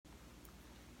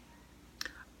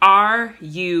Are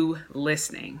you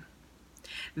listening?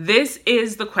 This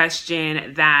is the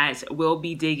question that we'll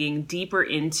be digging deeper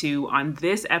into on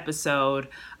this episode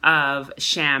of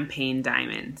Champagne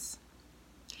Diamonds.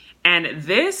 And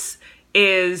this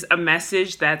is a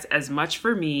message that's as much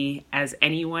for me as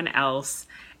anyone else.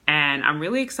 And I'm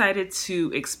really excited to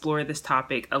explore this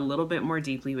topic a little bit more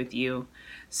deeply with you.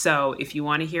 So if you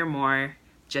want to hear more,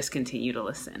 just continue to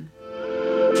listen.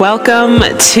 Welcome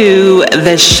to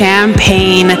the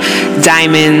Champagne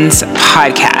Diamonds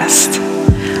podcast.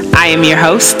 I am your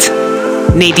host,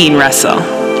 Nadine Russell,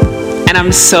 and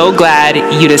I'm so glad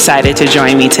you decided to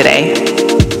join me today.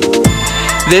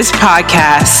 This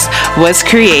podcast was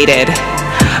created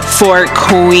for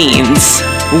queens,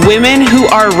 women who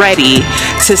are ready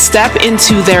to step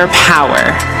into their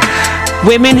power,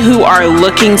 women who are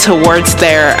looking towards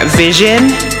their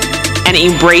vision and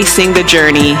embracing the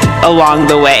journey along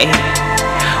the way.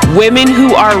 Women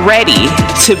who are ready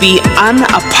to be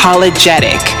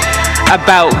unapologetic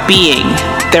about being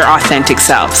their authentic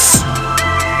selves.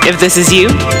 If this is you,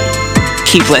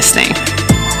 keep listening.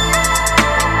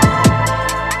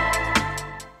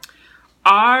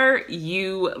 Are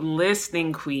you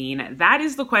listening, Queen? That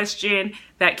is the question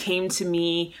that came to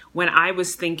me when I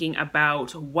was thinking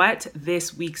about what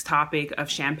this week's topic of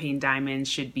Champagne Diamonds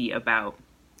should be about.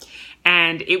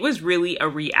 And it was really a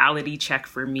reality check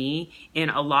for me in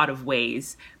a lot of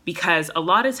ways, because a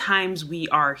lot of times we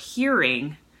are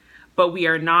hearing, but we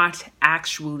are not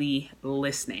actually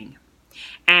listening.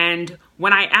 And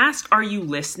when I ask, are you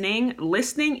listening?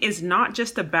 Listening is not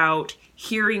just about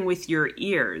hearing with your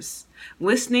ears.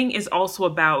 Listening is also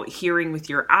about hearing with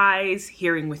your eyes,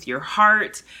 hearing with your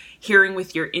heart, hearing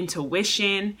with your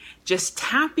intuition, just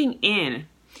tapping in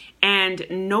and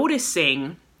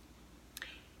noticing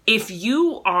if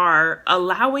you are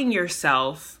allowing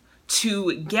yourself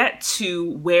to get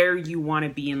to where you want to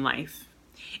be in life.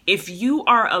 If you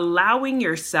are allowing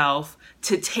yourself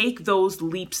to take those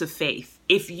leaps of faith,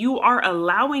 if you are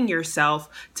allowing yourself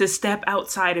to step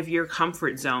outside of your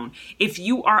comfort zone, if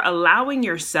you are allowing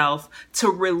yourself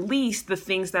to release the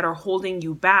things that are holding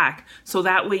you back so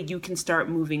that way you can start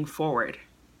moving forward.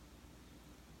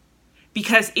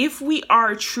 Because if we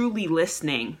are truly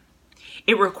listening,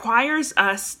 it requires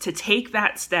us to take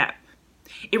that step.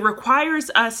 It requires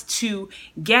us to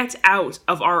get out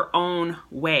of our own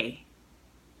way.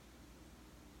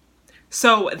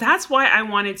 So that's why I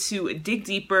wanted to dig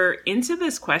deeper into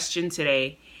this question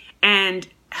today and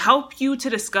help you to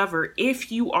discover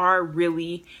if you are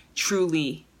really,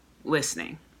 truly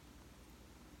listening.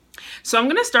 So I'm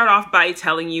going to start off by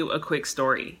telling you a quick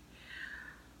story.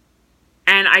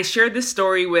 And I shared this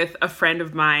story with a friend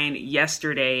of mine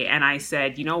yesterday, and I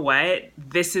said, you know what?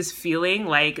 This is feeling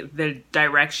like the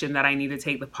direction that I need to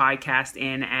take the podcast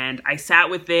in. And I sat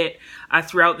with it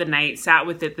throughout the night, sat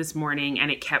with it this morning, and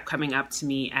it kept coming up to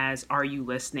me as, are you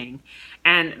listening?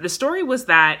 And the story was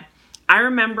that I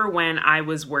remember when I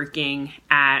was working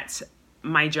at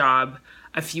my job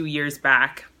a few years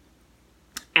back,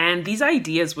 and these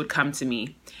ideas would come to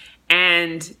me.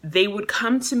 And they would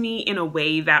come to me in a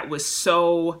way that was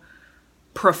so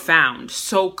profound,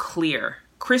 so clear,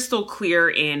 crystal clear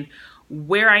in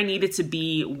where I needed to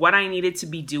be, what I needed to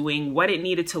be doing, what it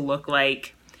needed to look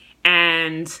like.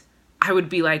 And I would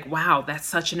be like, wow, that's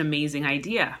such an amazing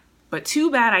idea. But too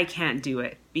bad I can't do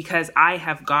it because I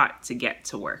have got to get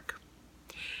to work.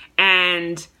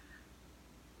 And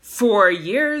for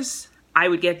years, I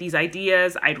would get these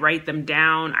ideas, I'd write them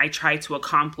down, I tried to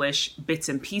accomplish bits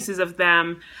and pieces of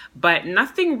them, but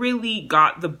nothing really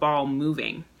got the ball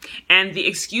moving. And the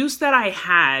excuse that I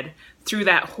had through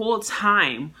that whole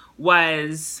time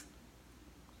was,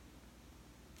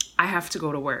 I have to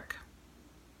go to work.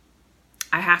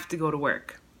 I have to go to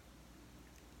work.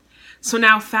 So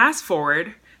now fast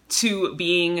forward to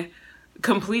being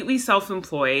completely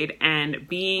self-employed and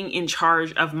being in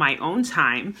charge of my own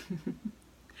time.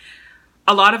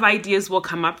 A lot of ideas will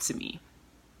come up to me.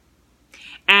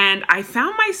 And I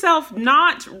found myself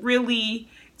not really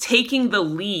taking the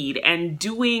lead and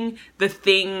doing the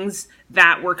things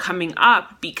that were coming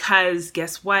up because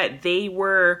guess what? They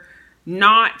were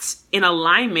not in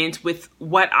alignment with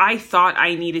what I thought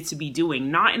I needed to be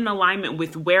doing, not in alignment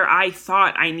with where I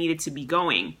thought I needed to be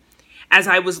going. As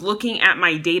I was looking at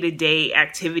my day-to-day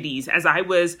activities, as I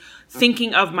was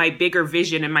thinking of my bigger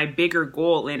vision and my bigger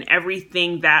goal and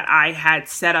everything that I had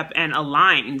set up and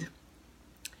aligned,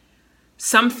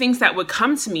 some things that would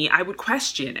come to me, I would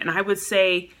question and I would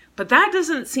say, but that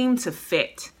doesn't seem to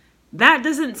fit. That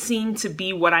doesn't seem to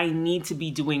be what I need to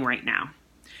be doing right now.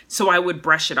 So I would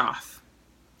brush it off.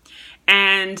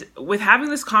 And with having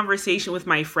this conversation with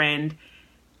my friend,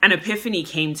 an epiphany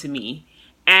came to me.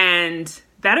 And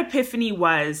that epiphany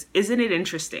was, isn't it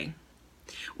interesting?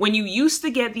 When you used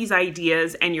to get these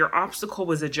ideas and your obstacle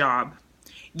was a job,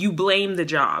 you blame the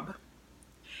job.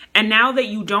 And now that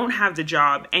you don't have the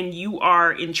job and you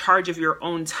are in charge of your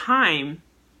own time,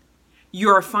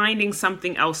 you're finding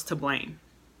something else to blame.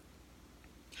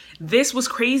 This was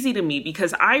crazy to me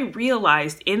because I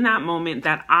realized in that moment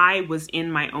that I was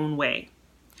in my own way.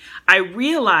 I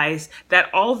realized that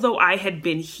although I had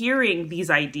been hearing these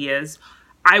ideas,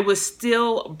 I was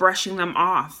still brushing them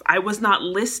off. I was not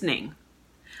listening.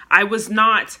 I was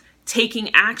not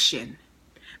taking action.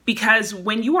 Because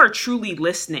when you are truly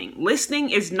listening, listening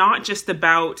is not just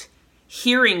about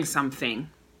hearing something.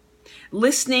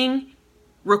 Listening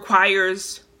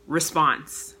requires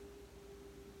response.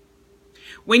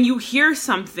 When you hear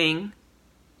something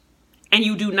and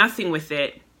you do nothing with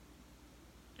it,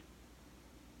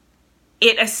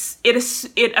 it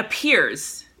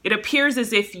appears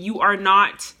as if you are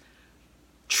not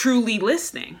truly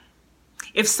listening.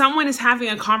 If someone is having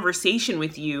a conversation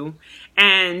with you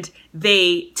and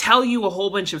they tell you a whole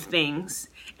bunch of things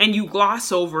and you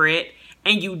gloss over it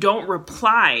and you don't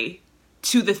reply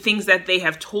to the things that they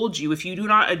have told you, if you do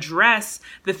not address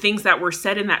the things that were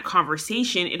said in that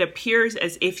conversation, it appears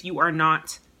as if you are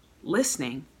not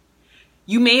listening.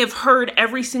 You may have heard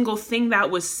every single thing that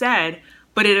was said,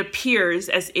 but it appears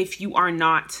as if you are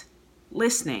not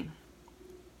listening.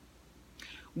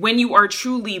 When you are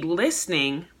truly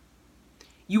listening,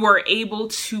 you are able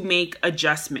to make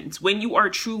adjustments. When you are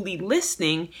truly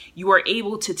listening, you are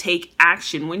able to take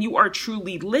action. When you are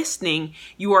truly listening,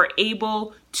 you are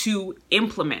able to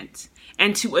implement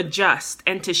and to adjust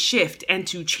and to shift and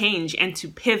to change and to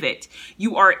pivot.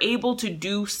 You are able to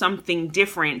do something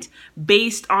different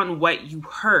based on what you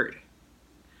heard.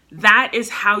 That is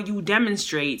how you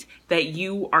demonstrate that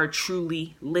you are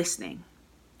truly listening.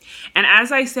 And as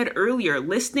I said earlier,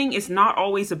 listening is not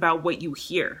always about what you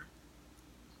hear.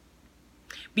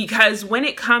 Because when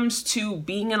it comes to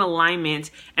being in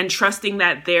alignment and trusting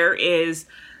that there is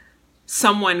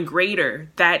someone greater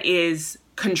that is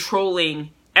controlling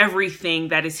everything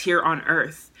that is here on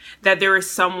earth, that there is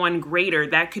someone greater,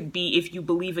 that could be if you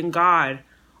believe in God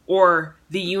or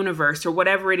the universe or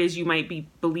whatever it is you might be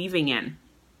believing in.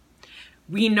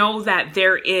 We know that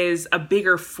there is a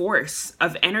bigger force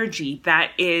of energy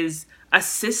that is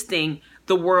assisting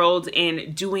the world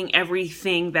in doing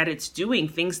everything that it's doing,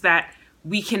 things that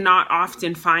we cannot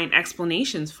often find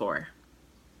explanations for.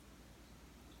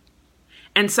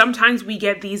 And sometimes we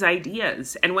get these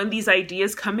ideas, and when these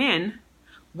ideas come in,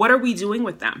 what are we doing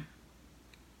with them?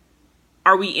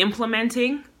 Are we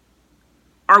implementing?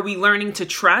 Are we learning to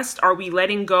trust? Are we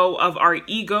letting go of our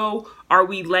ego? Are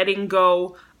we letting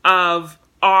go of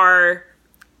our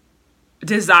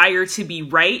desire to be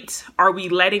right? Are we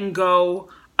letting go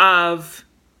of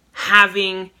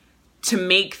having to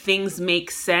make things make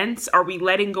sense? Are we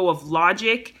letting go of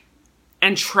logic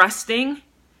and trusting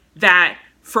that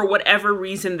for whatever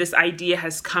reason this idea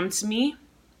has come to me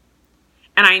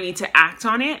and I need to act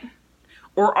on it?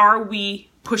 Or are we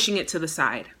pushing it to the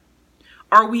side?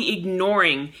 Are we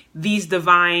ignoring these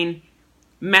divine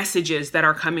messages that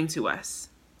are coming to us?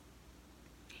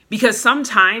 Because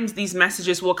sometimes these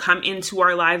messages will come into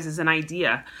our lives as an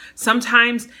idea.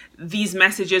 Sometimes these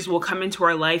messages will come into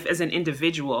our life as an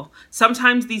individual.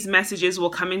 Sometimes these messages will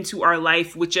come into our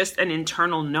life with just an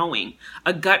internal knowing,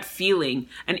 a gut feeling,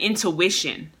 an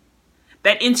intuition.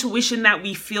 That intuition that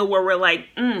we feel where we're like,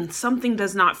 something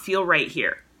does not feel right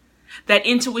here. That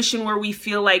intuition where we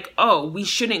feel like, oh, we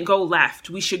shouldn't go left,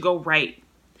 we should go right.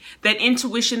 That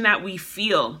intuition that we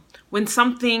feel when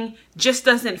something just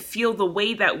doesn't feel the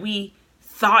way that we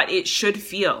thought it should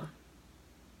feel.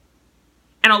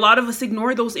 And a lot of us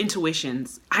ignore those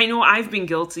intuitions. I know I've been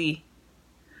guilty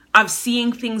of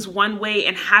seeing things one way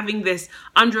and having this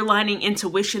underlining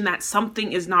intuition that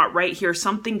something is not right here,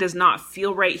 something does not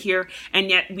feel right here, and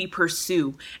yet we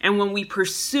pursue. And when we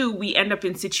pursue, we end up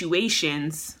in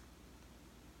situations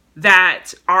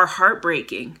that are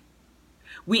heartbreaking.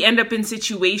 We end up in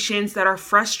situations that are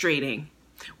frustrating.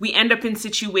 We end up in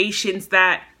situations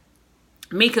that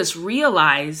make us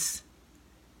realize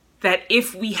that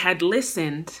if we had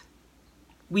listened,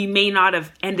 we may not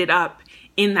have ended up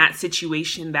in that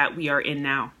situation that we are in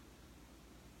now.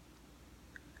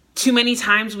 Too many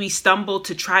times we stumble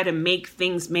to try to make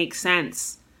things make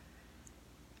sense.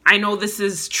 I know this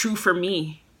is true for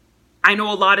me. I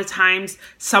know a lot of times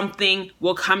something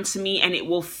will come to me and it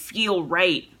will feel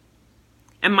right.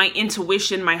 And my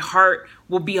intuition, my heart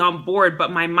will be on board,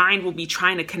 but my mind will be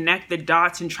trying to connect the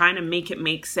dots and trying to make it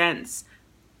make sense.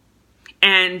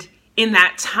 And in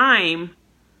that time,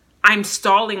 I'm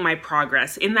stalling my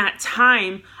progress. In that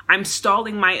time, I'm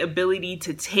stalling my ability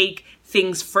to take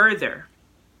things further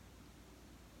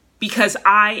because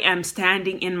I am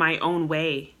standing in my own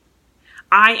way.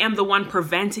 I am the one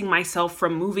preventing myself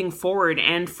from moving forward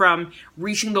and from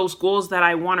reaching those goals that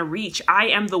I want to reach. I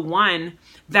am the one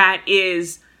that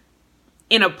is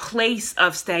in a place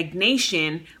of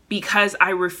stagnation because I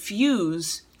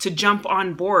refuse to jump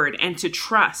on board and to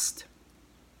trust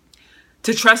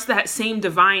that same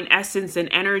divine essence and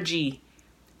energy,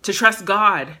 to trust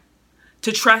God,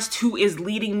 to trust who is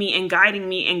leading me and guiding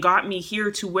me and got me here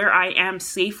to where I am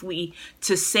safely,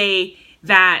 to say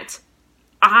that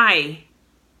I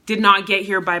did not get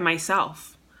here by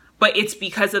myself, but it's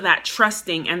because of that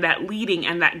trusting and that leading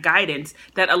and that guidance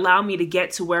that allow me to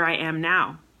get to where I am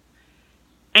now.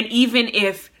 And even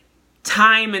if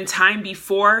time and time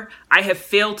before I have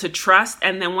failed to trust,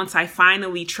 and then once I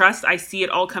finally trust, I see it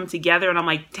all come together and I'm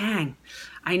like, dang,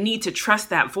 I need to trust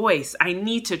that voice. I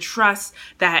need to trust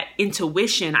that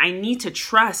intuition. I need to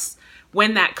trust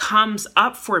when that comes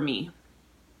up for me.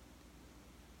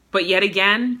 But yet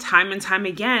again, time and time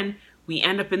again, we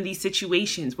end up in these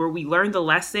situations where we learn the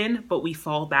lesson, but we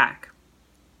fall back.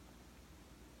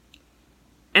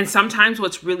 And sometimes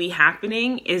what's really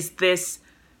happening is this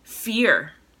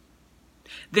fear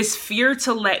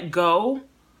to let go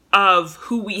of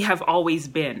who we have always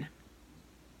been.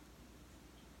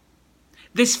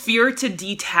 This fear to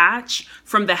detach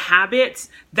from the habits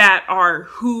that are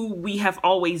who we have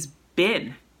always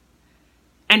been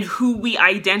and who we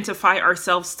identify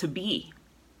ourselves to be.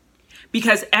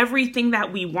 Because everything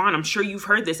that we want, I'm sure you've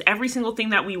heard this, every single thing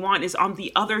that we want is on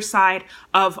the other side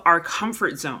of our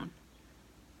comfort zone.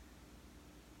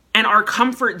 And our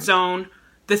comfort zone,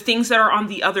 the things that are on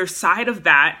the other side of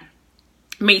that,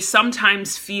 may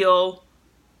sometimes feel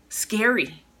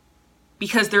scary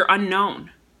because they're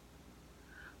unknown.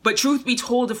 But truth be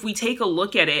told, if we take a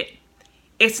look at it,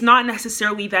 it's not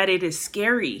necessarily that it is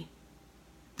scary.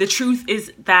 The truth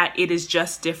is that it is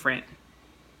just different.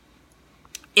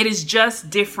 It is just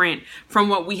different from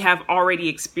what we have already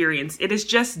experienced. It is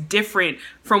just different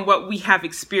from what we have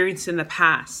experienced in the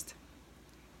past.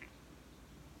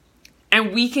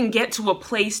 And we can get to a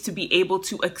place to be able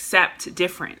to accept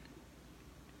different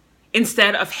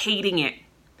instead of hating it,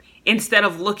 instead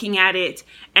of looking at it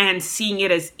and seeing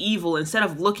it as evil, instead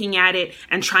of looking at it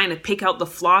and trying to pick out the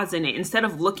flaws in it, instead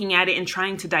of looking at it and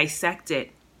trying to dissect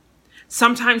it.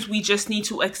 Sometimes we just need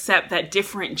to accept that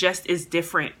different just is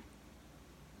different.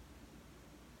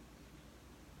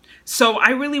 So I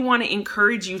really want to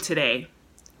encourage you today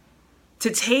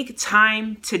to take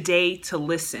time today to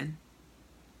listen.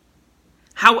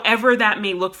 However that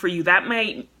may look for you, that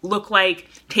might look like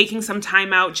taking some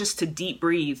time out just to deep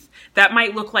breathe. That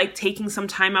might look like taking some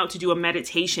time out to do a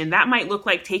meditation. That might look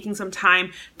like taking some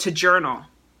time to journal.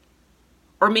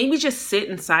 Or maybe just sit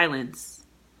in silence.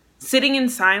 Sitting in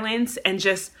silence and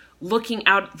just looking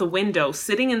out the window.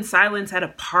 Sitting in silence at a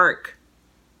park.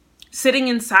 Sitting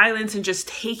in silence and just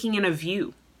taking in a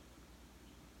view.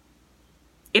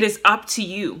 It is up to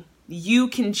you. You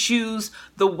can choose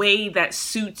the way that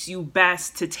suits you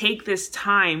best to take this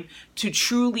time to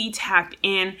truly tap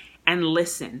in and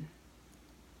listen.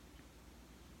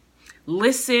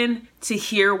 Listen to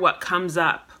hear what comes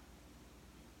up.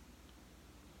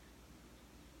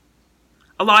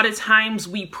 A lot of times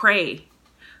we pray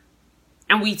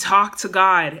and we talk to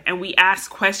God and we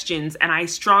ask questions. And I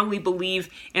strongly believe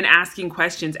in asking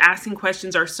questions. Asking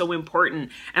questions are so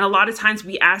important. And a lot of times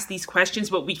we ask these questions,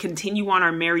 but we continue on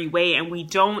our merry way and we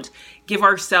don't give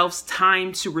ourselves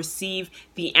time to receive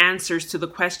the answers to the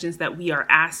questions that we are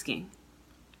asking.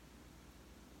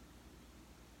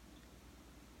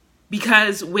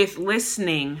 Because with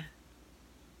listening,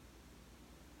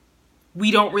 we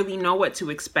don't really know what to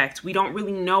expect. We don't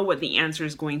really know what the answer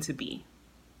is going to be.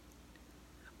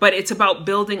 But it's about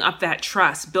building up that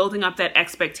trust, building up that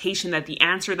expectation that the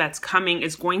answer that's coming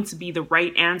is going to be the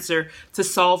right answer to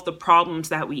solve the problems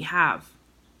that we have.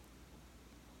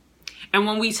 And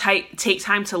when we take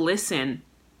time to listen,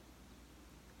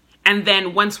 and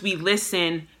then once we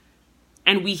listen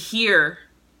and we hear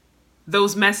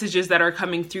those messages that are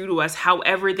coming through to us,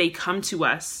 however they come to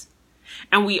us,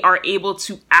 and we are able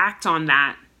to act on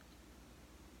that,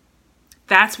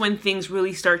 that's when things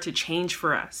really start to change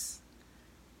for us.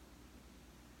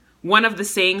 One of the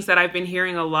sayings that I've been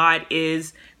hearing a lot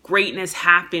is greatness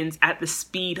happens at the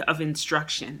speed of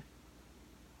instruction.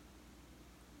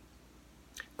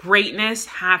 Greatness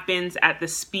happens at the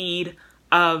speed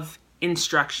of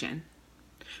instruction.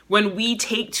 When we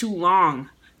take too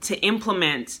long to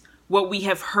implement what we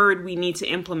have heard we need to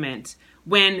implement,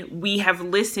 When we have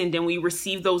listened and we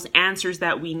receive those answers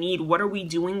that we need, what are we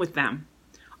doing with them?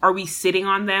 Are we sitting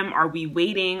on them? Are we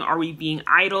waiting? Are we being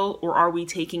idle? Or are we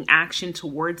taking action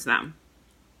towards them?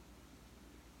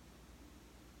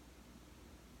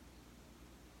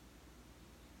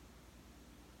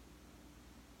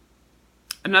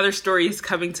 Another story is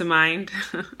coming to mind,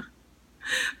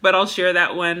 but I'll share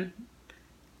that one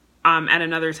at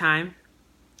another time,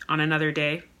 on another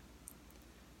day.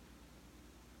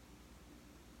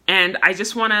 And I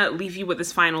just want to leave you with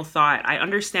this final thought. I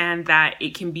understand that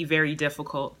it can be very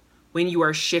difficult when you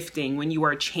are shifting, when you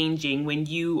are changing, when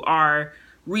you are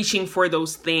reaching for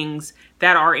those things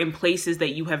that are in places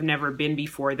that you have never been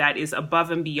before, that is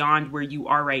above and beyond where you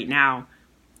are right now.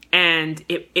 And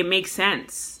it makes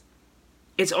sense.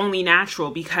 It's only natural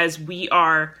because we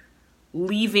are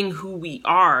leaving who we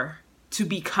are to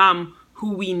become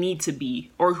who we need to be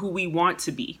or who we want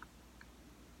to be.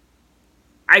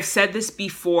 I've said this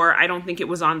before. I don't think it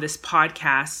was on this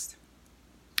podcast.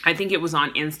 I think it was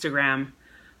on Instagram.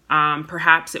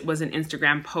 Perhaps it was an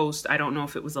Instagram post. I don't know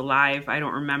if it was a live. I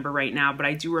don't remember right now, but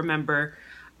I do remember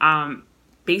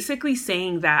basically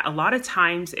saying that a lot of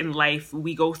times in life,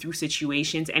 we go through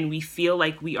situations and we feel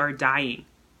like we are dying.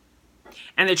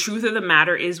 And the truth of the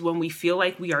matter is, when we feel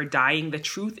like we are dying, the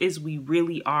truth is we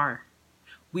really are.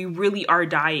 We really are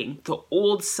dying. The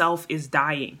old self is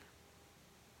dying.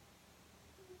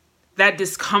 That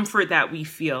discomfort that we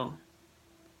feel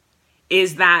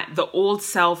is that the old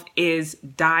self is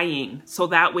dying, so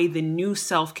that way the new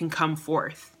self can come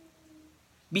forth.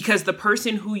 Because the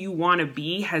person who you want to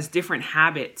be has different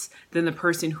habits than the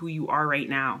person who you are right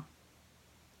now.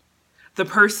 The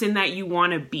person that you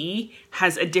want to be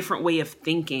has a different way of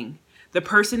thinking. The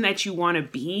person that you want to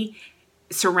be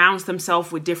surrounds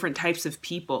themselves with different types of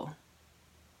people.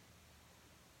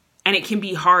 And it can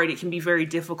be hard. It can be very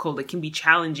difficult. It can be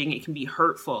challenging. It can be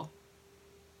hurtful.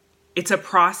 It's a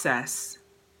process.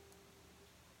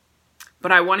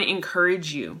 But I want to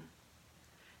encourage you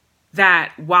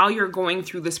that while you're going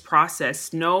through this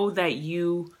process, know that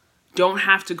you don't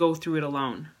have to go through it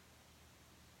alone.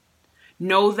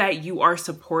 Know that you are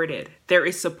supported. There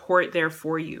is support there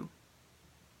for you.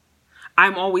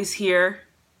 I'm always here,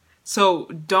 so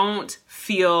don't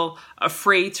feel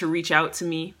afraid to reach out to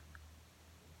me.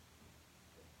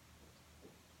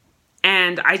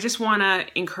 And I just want to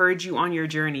encourage you on your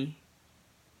journey.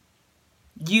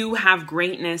 You have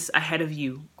greatness ahead of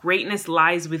you. Greatness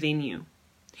lies within you.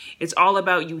 It's all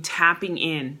about you tapping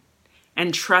in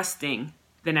and trusting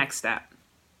the next step.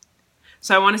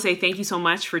 So I want to say thank you so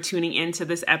much for tuning in to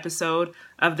this episode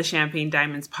of the Champagne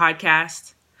Diamonds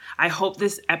podcast. I hope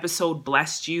this episode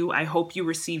blessed you. I hope you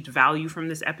received value from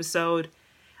this episode.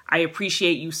 I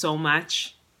appreciate you so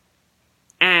much.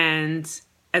 And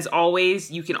as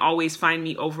always, you can always find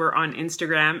me over on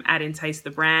Instagram at Entice the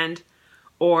Brand,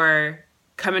 or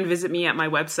come and visit me at my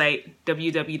website,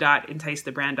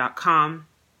 www.enticethebrand.com.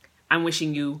 I'm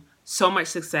wishing you so much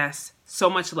success, so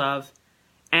much love,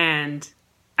 and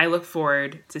I look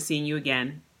forward to seeing you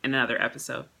again in another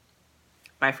episode.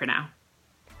 Bye for now.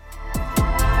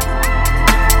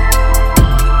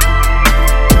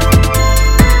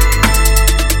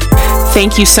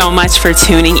 Thank you so much for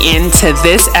tuning in to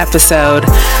this episode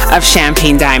of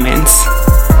Champagne Diamonds.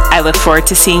 I look forward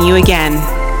to seeing you again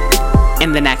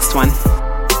in the next one.